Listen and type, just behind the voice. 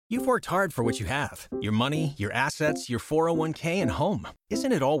You've worked hard for what you have. Your money, your assets, your 401k, and home.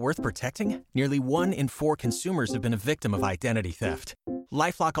 Isn't it all worth protecting? Nearly 1 in 4 consumers have been a victim of identity theft.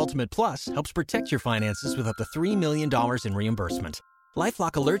 LifeLock Ultimate Plus helps protect your finances with up to $3 million in reimbursement.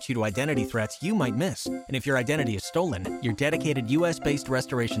 LifeLock alerts you to identity threats you might miss. And if your identity is stolen, your dedicated U.S.-based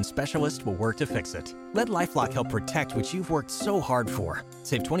restoration specialist will work to fix it. Let LifeLock help protect what you've worked so hard for.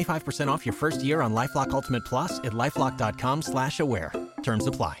 Save 25% off your first year on LifeLock Ultimate Plus at LifeLock.com/aware. Terms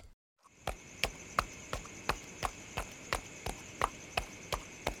apply.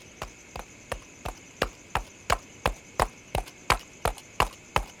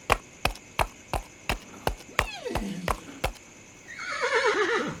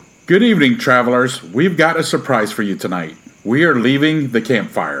 Good evening, travelers. We've got a surprise for you tonight. We are leaving the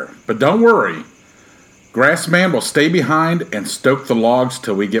campfire, but don't worry. Grassman will stay behind and stoke the logs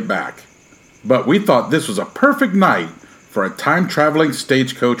till we get back. But we thought this was a perfect night for a time-traveling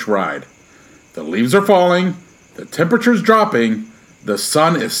stagecoach ride. The leaves are falling, the temperature's dropping, the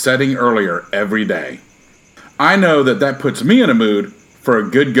sun is setting earlier every day. I know that puts me in a mood for a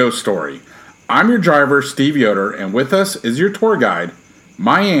good ghost story. I'm your driver, Steve Yoder, and with us is your tour guide,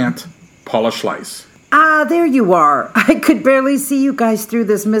 my aunt, Paula Schleiss. Ah, there you are. I could barely see you guys through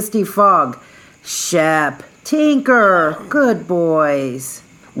this misty fog. Shep, Tinker, good boys.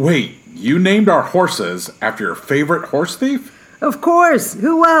 Wait, you named our horses after your favorite horse thief? Of course,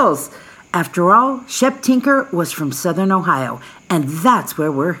 who else? After all, Shep Tinker was from Southern Ohio, and that's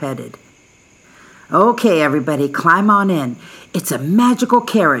where we're headed. Okay, everybody, climb on in. It's a magical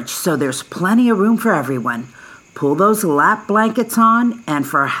carriage, so there's plenty of room for everyone. Pull those lap blankets on, and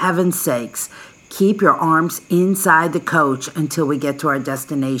for heaven's sakes, keep your arms inside the coach until we get to our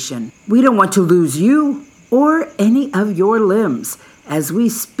destination. We don't want to lose you or any of your limbs as we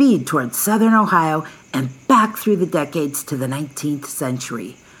speed towards Southern Ohio and back through the decades to the 19th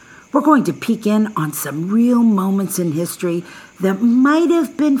century. We're going to peek in on some real moments in history that might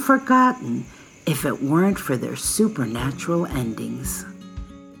have been forgotten if it weren't for their supernatural endings.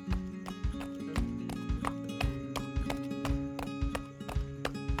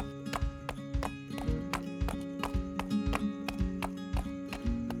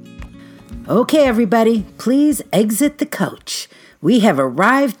 Okay, everybody, please exit the coach. We have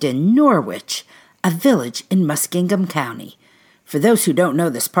arrived in Norwich, a village in Muskingum County. For those who don't know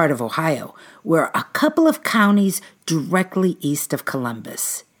this part of Ohio, we're a couple of counties directly east of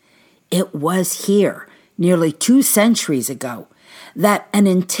Columbus. It was here, nearly 2 centuries ago, that an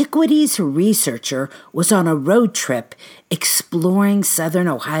antiquities researcher was on a road trip exploring southern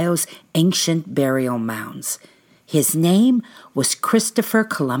Ohio's ancient burial mounds. His name was Christopher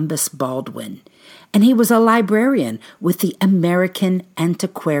Columbus Baldwin, and he was a librarian with the American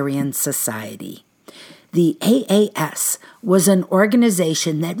Antiquarian Society. The AAS was an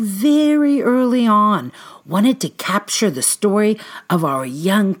organization that very early on wanted to capture the story of our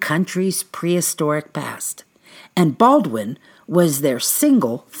young country's prehistoric past, and Baldwin was their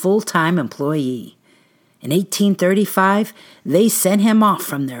single full-time employee. In 1835, they sent him off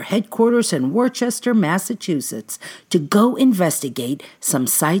from their headquarters in Worcester, Massachusetts, to go investigate some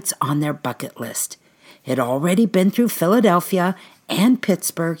sites on their bucket list. He'd already been through Philadelphia and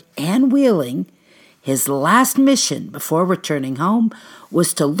Pittsburgh and Wheeling. His last mission before returning home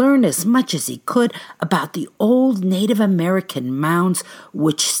was to learn as much as he could about the old Native American mounds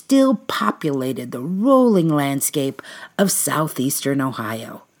which still populated the rolling landscape of southeastern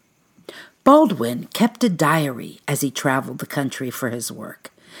Ohio. Baldwin kept a diary as he traveled the country for his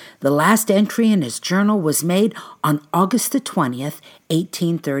work. The last entry in his journal was made on August the 20th,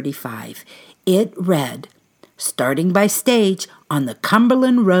 1835. It read, "Starting by stage on the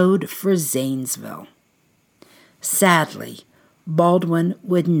Cumberland Road for Zanesville." Sadly, Baldwin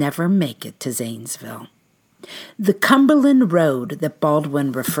would never make it to Zanesville. The Cumberland Road that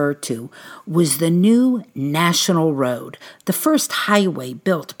Baldwin referred to was the new National Road, the first highway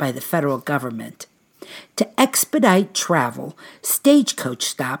built by the federal government. To expedite travel, stagecoach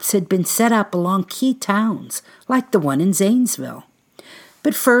stops had been set up along key towns, like the one in Zanesville.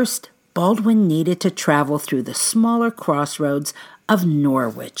 But first, Baldwin needed to travel through the smaller crossroads of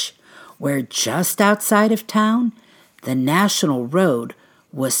Norwich, where just outside of town, the National Road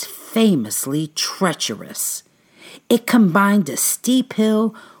was famously treacherous. It combined a steep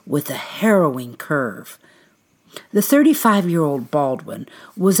hill with a harrowing curve. The 35-year-old Baldwin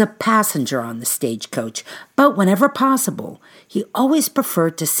was a passenger on the stagecoach, but whenever possible, he always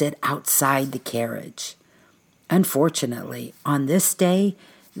preferred to sit outside the carriage. Unfortunately, on this day,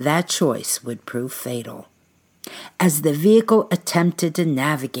 that choice would prove fatal. As the vehicle attempted to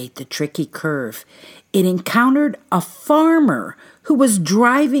navigate the tricky curve, it encountered a farmer who was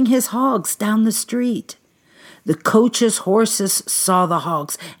driving his hogs down the street. The coach's horses saw the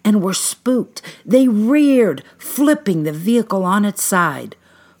hogs and were spooked. They reared, flipping the vehicle on its side.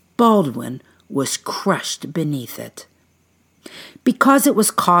 Baldwin was crushed beneath it. Because it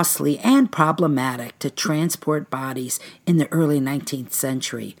was costly and problematic to transport bodies in the early 19th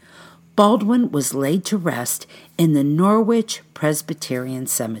century, Baldwin was laid to rest in the Norwich Presbyterian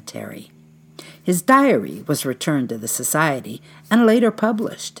Cemetery. His diary was returned to the society and later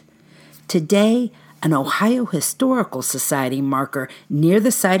published. Today, an Ohio Historical Society marker near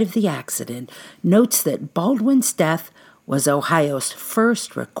the site of the accident notes that Baldwin's death was Ohio's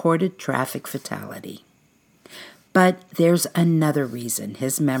first recorded traffic fatality. But there's another reason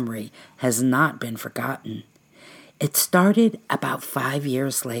his memory has not been forgotten. It started about 5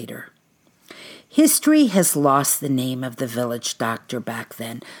 years later. History has lost the name of the village doctor back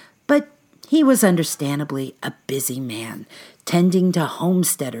then, but he was understandably a busy man, tending to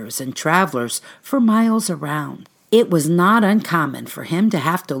homesteaders and travelers for miles around. It was not uncommon for him to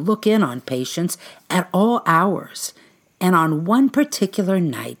have to look in on patients at all hours, and on one particular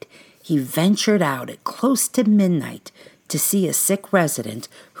night, he ventured out at close to midnight to see a sick resident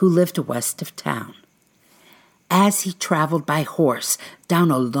who lived west of town. As he traveled by horse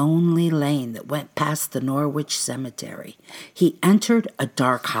down a lonely lane that went past the Norwich Cemetery, he entered a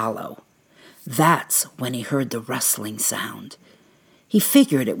dark hollow. That's when he heard the rustling sound. He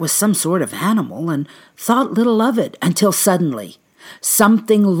figured it was some sort of animal and thought little of it until suddenly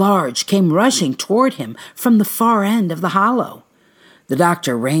something large came rushing toward him from the far end of the hollow. The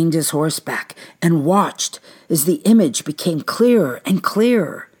doctor reined his horse back and watched as the image became clearer and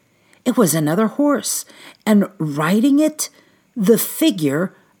clearer. It was another horse, and riding it, the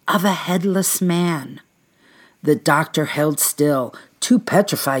figure of a headless man. The doctor held still, too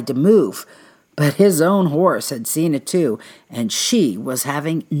petrified to move, but his own horse had seen it too, and she was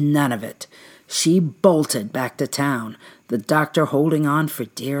having none of it. She bolted back to town, the doctor holding on for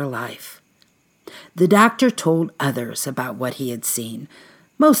dear life. The doctor told others about what he had seen.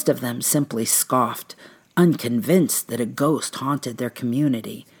 Most of them simply scoffed, unconvinced that a ghost haunted their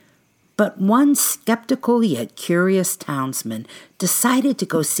community. But one skeptical yet curious townsman decided to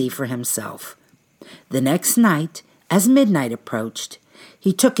go see for himself. The next night, as midnight approached,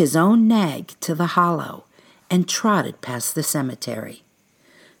 he took his own nag to the hollow and trotted past the cemetery.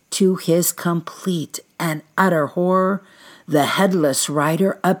 To his complete and utter horror, the headless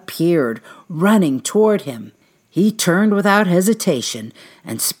rider appeared, running toward him. He turned without hesitation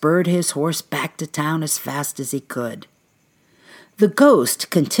and spurred his horse back to town as fast as he could. The ghost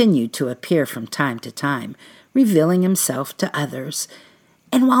continued to appear from time to time, revealing himself to others,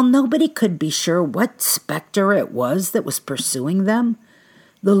 and while nobody could be sure what specter it was that was pursuing them,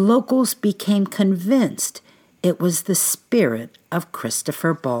 the locals became convinced it was the spirit of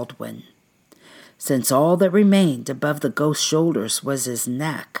Christopher Baldwin. Since all that remained above the ghost's shoulders was his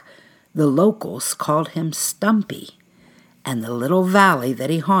neck, the locals called him Stumpy, and the little valley that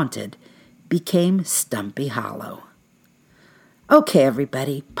he haunted became Stumpy Hollow. Okay,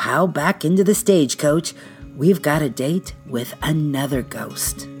 everybody, pile back into the stagecoach. We've got a date with another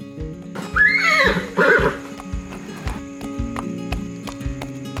ghost.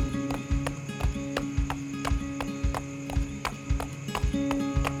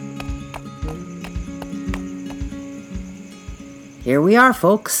 Here we are,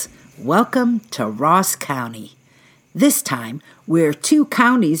 folks. Welcome to Ross County. This time, we're 2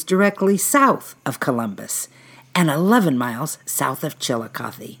 counties directly south of Columbus and 11 miles south of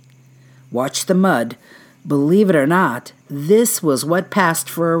Chillicothe. Watch the mud. Believe it or not, this was what passed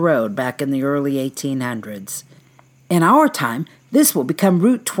for a road back in the early 1800s. In our time, this will become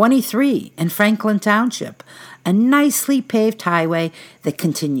Route 23 in Franklin Township, a nicely paved highway that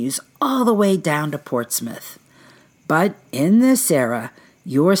continues all the way down to Portsmouth. But in this era,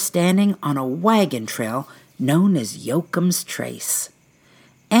 you're standing on a wagon trail known as Yoakum's Trace.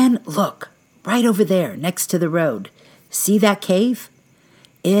 And look, right over there next to the road, see that cave?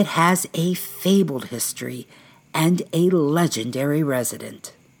 It has a fabled history and a legendary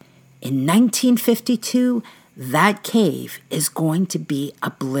resident. In 1952, that cave is going to be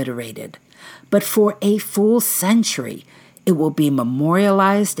obliterated. But for a full century, it will be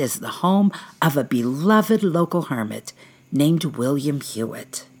memorialized as the home of a beloved local hermit named William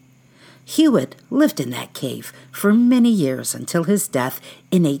Hewitt. Hewitt lived in that cave for many years until his death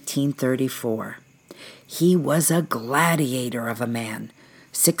in 1834. He was a gladiator of a man,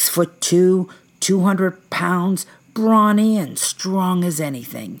 6'2", 200 pounds, brawny and strong as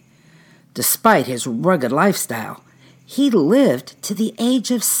anything. Despite his rugged lifestyle, he lived to the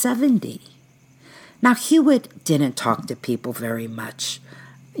age of 70. Now, Hewitt didn't talk to people very much.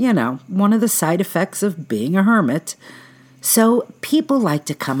 You know, one of the side effects of being a hermit. So people like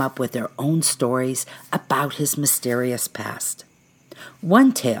to come up with their own stories about his mysterious past.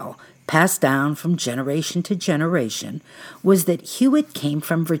 One tale, passed down from generation to generation, was that Hewitt came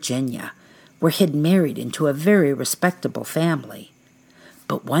from Virginia, where he'd married into a very respectable family.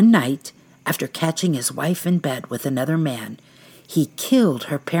 But one night, after catching his wife in bed with another man, he killed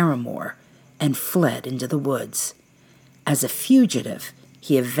her paramour and fled into the woods. As a fugitive,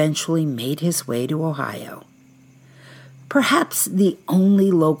 he eventually made his way to Ohio. Perhaps the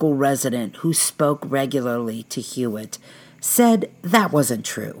only local resident who spoke regularly to Hewitt said that wasn't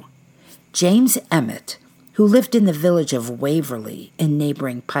true. James Emmett, who lived in the village of Waverly in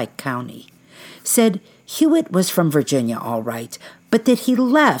neighboring Pike County, said Hewitt was from Virginia all right, but that he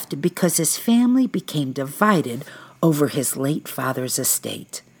left because his family became divided over his late father's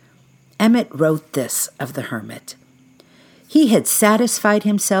estate. Emmett wrote this of the hermit. He had satisfied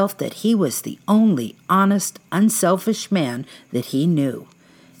himself that he was the only honest, unselfish man that he knew,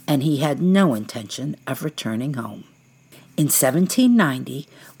 and he had no intention of returning home. In 1790,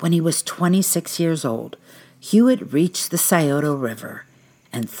 when he was 26 years old, Hewitt reached the Scioto River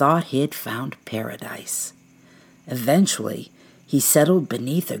and thought he had found paradise. Eventually, he settled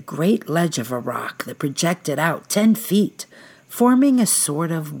beneath a great ledge of a rock that projected out 10 feet, forming a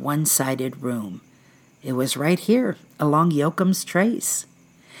sort of one-sided room. It was right here, along Yoakum's Trace.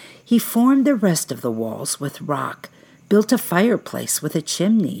 He formed the rest of the walls with rock, built a fireplace with a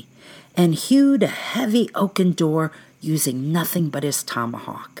chimney, and hewed a heavy oaken door using nothing but his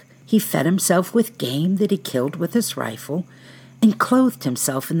tomahawk. He fed himself with game that he killed with his rifle, and clothed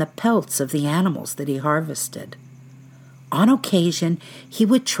himself in the pelts of the animals that he harvested. On occasion, he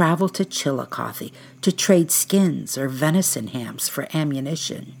would travel to Chillicothe to trade skins or venison hams for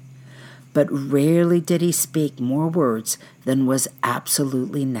ammunition. But rarely did he speak more words than was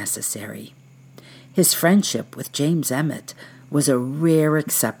absolutely necessary. His friendship with James Emmett was a rare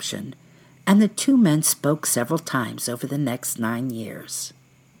exception, and the two men spoke several times over the next 9 years.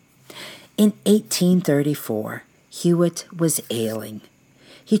 In 1834, Hewitt was ailing.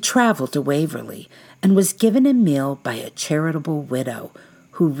 He traveled to Waverly and was given a meal by a charitable widow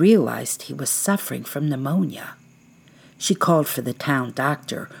who realized he was suffering from pneumonia. She called for the town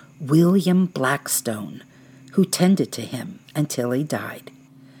doctor, William Blackstone, who tended to him until he died.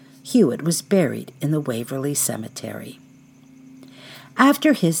 Hewitt was buried in the Waverly Cemetery.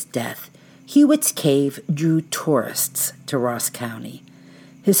 After his death, Hewitt's cave drew tourists to Ross County.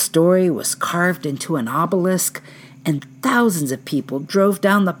 His story was carved into an obelisk, and thousands of people drove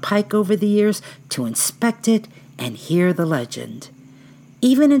down the pike over the years to inspect it and hear the legend.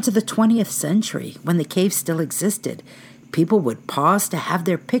 Even into the 20th century, when the cave still existed, people would pause to have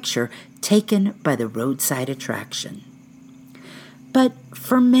their picture taken by the roadside attraction. But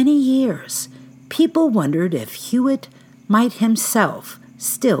for many years, people wondered if Hewitt might himself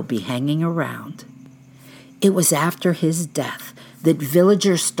still be hanging around. It was after his death that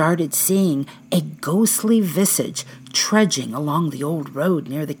villagers started seeing a ghostly visage trudging along the old road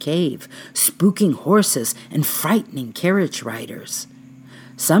near the cave, spooking horses and frightening carriage riders.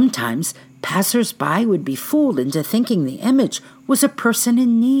 Sometimes passers-by would be fooled into thinking the image was a person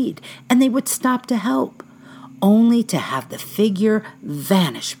in need, and they would stop to help, only to have the figure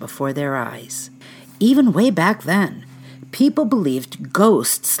vanish before their eyes. Even way back then, people believed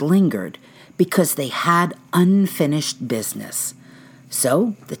ghosts lingered because they had unfinished business.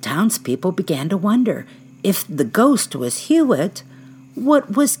 So the townspeople began to wonder, if the ghost was Hewitt,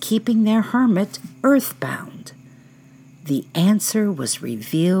 what was keeping their hermit earthbound? The answer was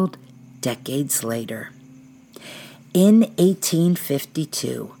revealed decades later. In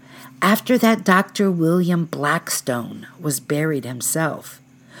 1852, after that Dr. William Blackstone was buried himself,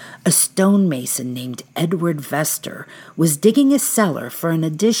 a stonemason named Edward Vester was digging a cellar for an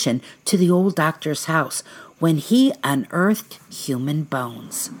addition to the old doctor's house when he unearthed human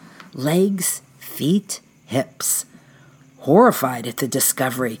bones, legs, feet, hips. Horrified at the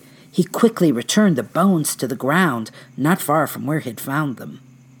discovery, he quickly returned the bones to the ground, not far from where he'd found them.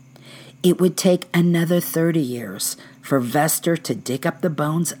 It would take another 30 years for Vester to dig up the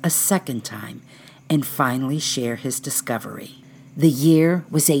bones a second time and finally share his discovery. The year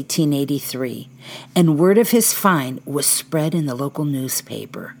was 1883, and word of his find was spread in the local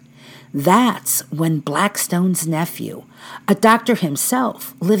newspaper. That's when Blackstone's nephew, a doctor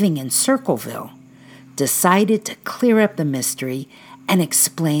himself living in Circleville, decided to clear up the mystery and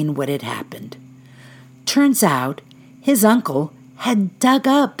explain what had happened. Turns out his uncle had dug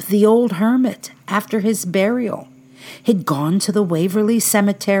up the old hermit after his burial. He'd gone to the Waverly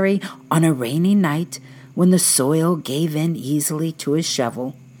Cemetery on a rainy night when the soil gave in easily to his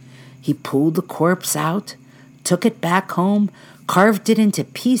shovel. He pulled the corpse out, took it back home, carved it into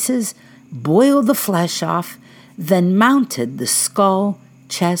pieces, boiled the flesh off, then mounted the skull,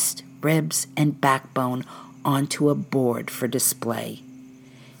 chest, ribs, and backbone onto a board for display.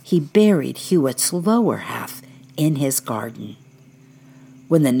 He buried Hewitt's lower half in his garden.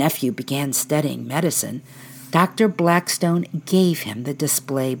 When the nephew began studying medicine, Dr. Blackstone gave him the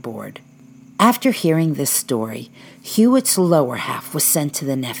display board. After hearing this story, Hewitt's lower half was sent to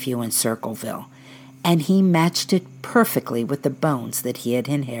the nephew in Circleville, and he matched it perfectly with the bones that he had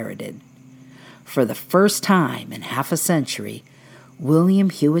inherited. For the first time in half a century, William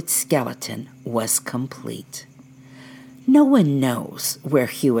Hewitt's skeleton was complete. No one knows where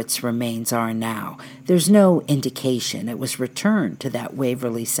Hewitt's remains are now. There's no indication it was returned to that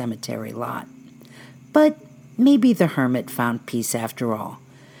Waverly Cemetery lot. But maybe the hermit found peace after all,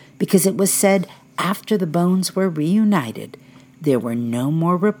 because it was said after the bones were reunited, there were no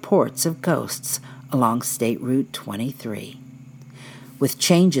more reports of ghosts along State Route 23. With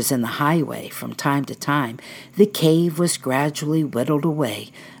changes in the highway from time to time, the cave was gradually whittled away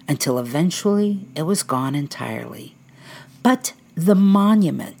until eventually it was gone entirely. But the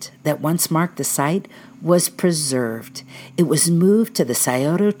monument that once marked the site was preserved. It was moved to the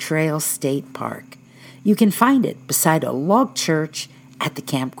Scioto Trail State Park. You can find it beside a log church at the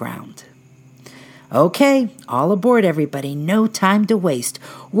campground. Okay, all aboard, everybody. No time to waste.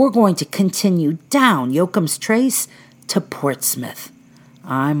 We're going to continue down Yoakum's Trace to Portsmouth.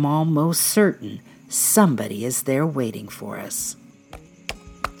 I'm almost certain somebody is there waiting for us.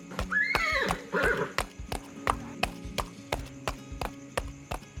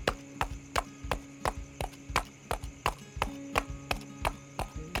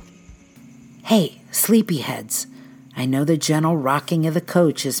 Hey, sleepyheads, I know the gentle rocking of the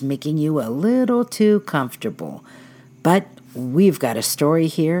coach is making you a little too comfortable, but we've got a story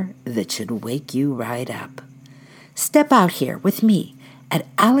here that should wake you right up. Step out here with me at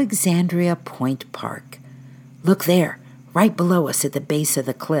Alexandria Point Park. Look there, right below us at the base of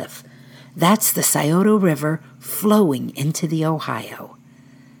the cliff. That's the Scioto River flowing into the Ohio.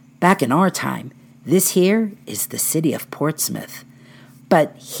 Back in our time, this here is the city of Portsmouth.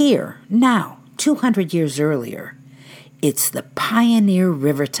 But here, now, 200 years earlier, it's the pioneer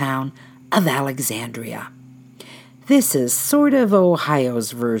river town of Alexandria. This is sort of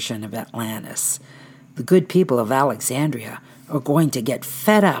Ohio's version of Atlantis. The good people of Alexandria are going to get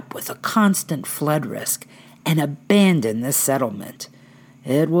fed up with a constant flood risk and abandon this settlement.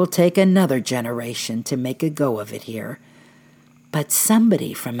 It will take another generation to make a go of it here. But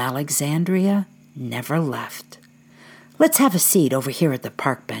somebody from Alexandria never left. Let's have a seat over here at the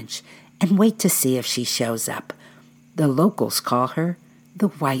park bench and wait to see if she shows up. The locals call her the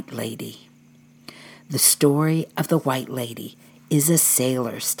White Lady. The story of the White Lady is a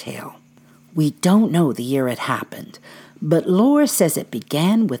sailor's tale. We don't know the year it happened, but lore says it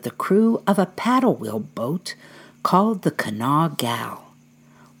began with the crew of a paddle wheel boat called the Kanawha Gal.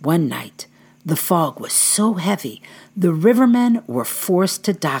 One night, the fog was so heavy, the rivermen were forced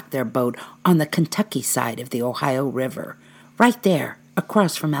to dock their boat on the Kentucky side of the Ohio River, right there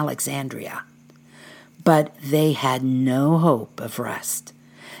across from Alexandria. But they had no hope of rest.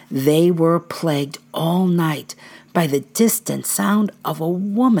 They were plagued all night by the distant sound of a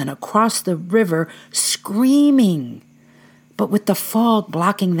woman across the river screaming. But with the fog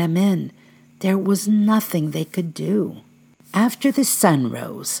blocking them in, there was nothing they could do. After the sun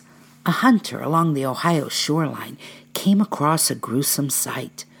rose, a hunter along the Ohio shoreline came across a gruesome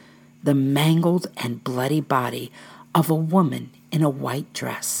sight, the mangled and bloody body of a woman in a white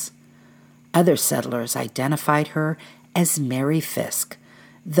dress. Other settlers identified her as Mary Fisk,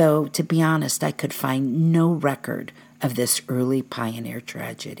 though, to be honest, I could find no record of this early pioneer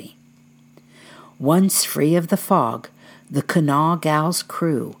tragedy. Once free of the fog, the Kanawha Gal's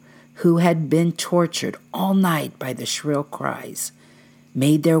crew, who had been tortured all night by the shrill cries,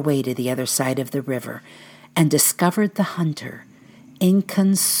 made their way to the other side of the river and discovered the hunter,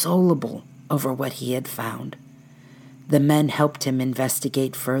 inconsolable over what he had found. The men helped him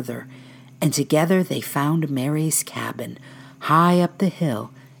investigate further, and together they found Mary's cabin high up the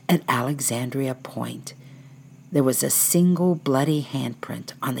hill at Alexandria Point. There was a single bloody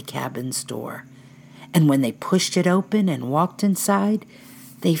handprint on the cabin's door, and when they pushed it open and walked inside,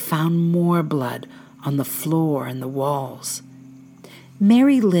 they found more blood on the floor and the walls.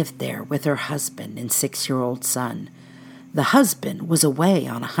 Mary lived there with her husband and 6-year-old son. The husband was away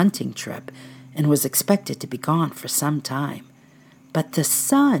on a hunting trip and was expected to be gone for some time, but the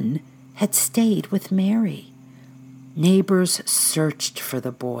son had stayed with Mary. Neighbors searched for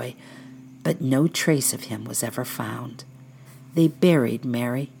the boy, but no trace of him was ever found. They buried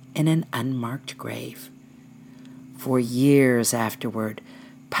Mary in an unmarked grave. For years afterward,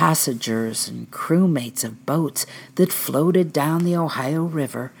 passengers and crewmates of boats that floated down the Ohio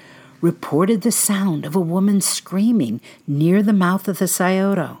River reported the sound of a woman screaming near the mouth of the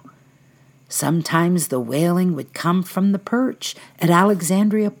Scioto. Sometimes the wailing would come from the perch at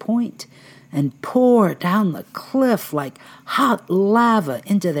Alexandria Point and pour down the cliff like hot lava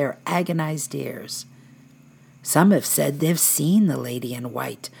into their agonized ears. Some have said they've seen the lady in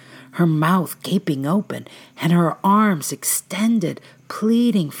white, her mouth gaping open and her arms extended,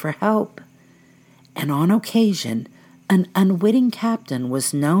 pleading for help. And on occasion, an unwitting captain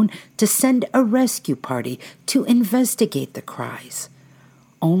was known to send a rescue party to investigate the cries,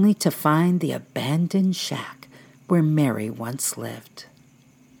 only to find the abandoned shack where Mary once lived.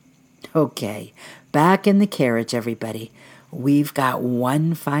 Okay, back in the carriage, everybody. We've got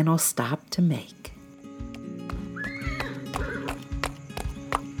one final stop to make.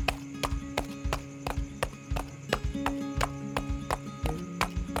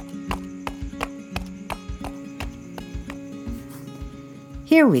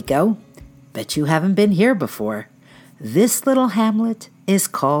 Here we go. Bet you haven't been here before. This little hamlet is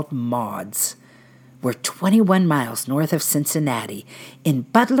called Maude's. We're 21 miles north of Cincinnati in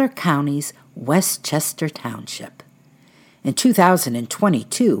Butler County's Westchester Township. In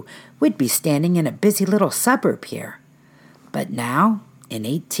 2022, we'd be standing in a busy little suburb here. But now, in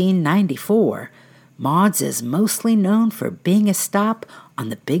 1894, Maude's is mostly known for being a stop on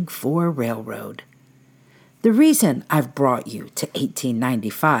the Big Four Railroad. The reason I've brought you to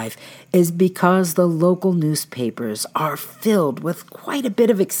 1895 is because the local newspapers are filled with quite a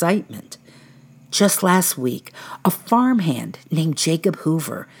bit of excitement. Just last week, a farmhand named Jacob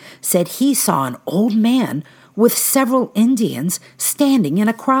Hoover said he saw an old man with several Indians standing in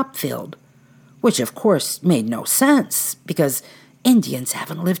a crop field, which of course made no sense because Indians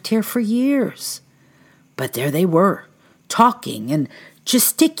haven't lived here for years. But there they were, talking and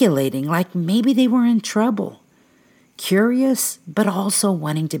gesticulating like maybe they were in trouble. Curious, but also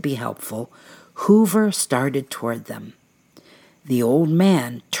wanting to be helpful, Hoover started toward them. The old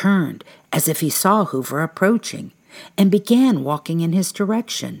man turned as if he saw Hoover approaching and began walking in his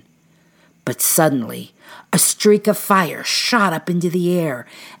direction. But suddenly, a streak of fire shot up into the air,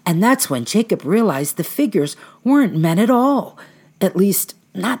 and that's when Jacob realized the figures weren't men at all, at least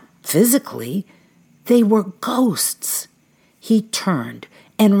not physically. They were ghosts. He turned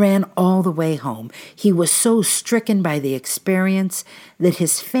and ran all the way home. He was so stricken by the experience that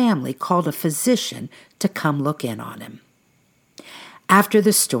his family called a physician to come look in on him. After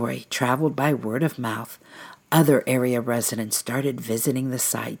the story traveled by word of mouth, other area residents started visiting the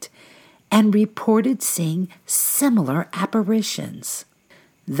site and reported seeing similar apparitions.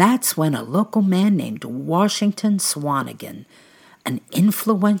 That's when a local man named Washington Swanigan, an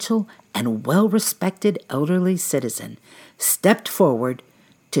influential and well-respected elderly citizen, stepped forward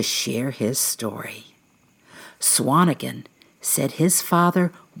to share his story. Swanigan said his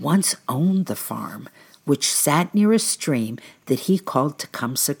father once owned the farm, which sat near a stream that he called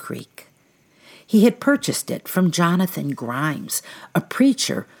Tecumseh Creek. He had purchased it from Jonathan Grimes, a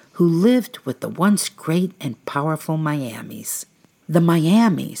preacher who lived with the once great and powerful Miamis. The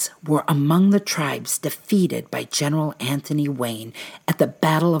Miamis were among the tribes defeated by General Anthony Wayne at the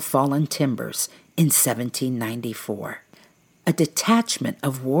Battle of Fallen Timbers in 1794. A detachment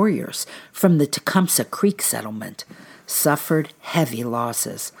of warriors from the Tecumseh Creek settlement suffered heavy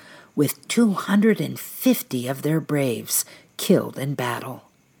losses, with 250 of their braves killed in battle.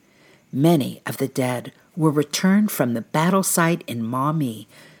 Many of the dead were returned from the battle site in Maumee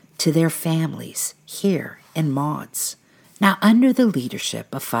to their families here in Maude's. Now, under the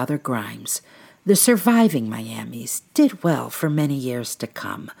leadership of Father Grimes, the surviving Miamis did well for many years to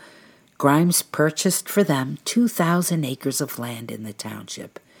come. Grimes purchased for them 2,000 acres of land in the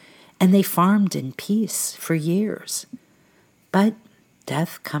township, and they farmed in peace for years. But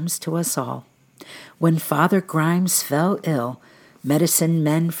death comes to us all. When Father Grimes fell ill, medicine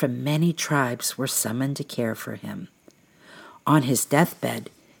men from many tribes were summoned to care for him. On his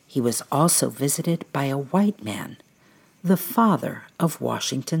deathbed, he was also visited by a white man, the father of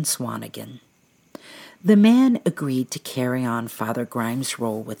Washington Swanigan. The man agreed to carry on Father Grimes'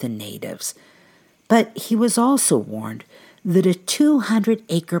 role with the natives, but he was also warned that a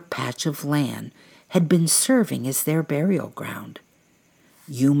 200-acre patch of land had been serving as their burial ground.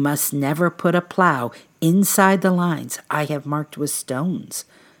 "You must never put a plow inside the lines I have marked with stones,"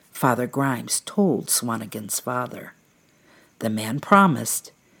 Father Grimes told Swanigan's father. The man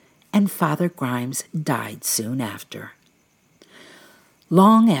promised, and Father Grimes died soon after.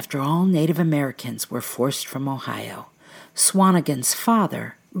 Long after all Native Americans were forced from Ohio, Swanigan's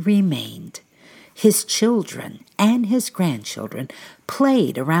father remained. His children and his grandchildren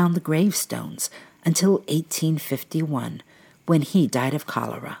played around the gravestones until 1851, when he died of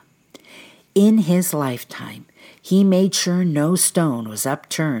cholera. In his lifetime, he made sure no stone was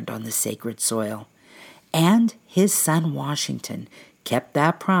upturned on the sacred soil, and his son Washington kept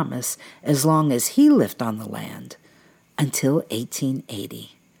that promise as long as he lived on the land, until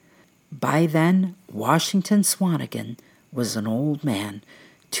 1880. By then, Washington Swanigan was an old man,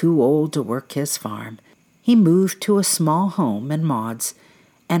 too old to work his farm. He moved to a small home in Maud's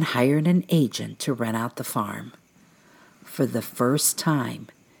and hired an agent to rent out the farm. For the first time,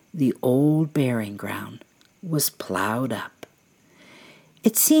 the old burying ground was plowed up.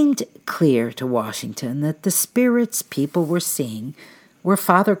 It seemed clear to Washington that the spirits people were seeing were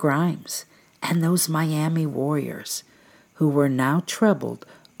Father Grimes and those Miami warriors, who were now troubled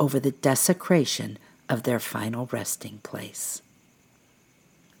over the desecration of their final resting place.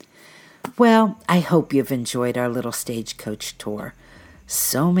 Well, I hope you've enjoyed our little stagecoach tour.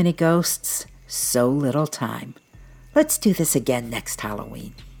 So many ghosts, so little time. Let's do this again next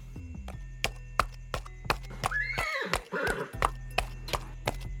Halloween.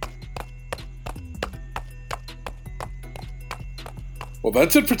 Well,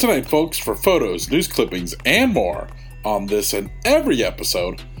 that's it for tonight, folks. For photos, news clippings, and more on this and every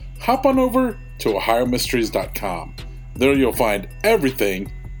episode, hop on over to OhioMysteries.com. There you'll find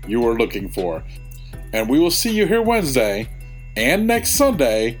everything you are looking for. And we will see you here Wednesday and next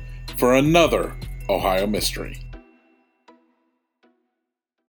Sunday for another Ohio Mystery.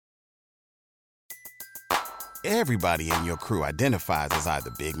 Everybody in your crew identifies as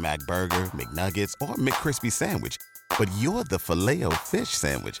either Big Mac Burger, McNuggets, or McCrispy Sandwich. But you're the Filet-O-Fish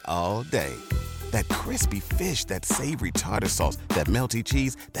Sandwich all day. That crispy fish, that savory tartar sauce, that melty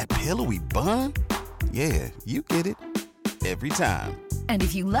cheese, that pillowy bun. Yeah, you get it. Every time. And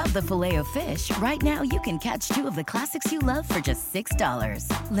if you love the Filet-O-Fish, right now you can catch two of the classics you love for just $6.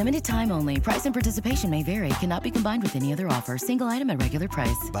 Limited time only. Price and participation may vary. Cannot be combined with any other offer. Single item at regular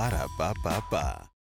price. Ba-da-ba-ba-ba.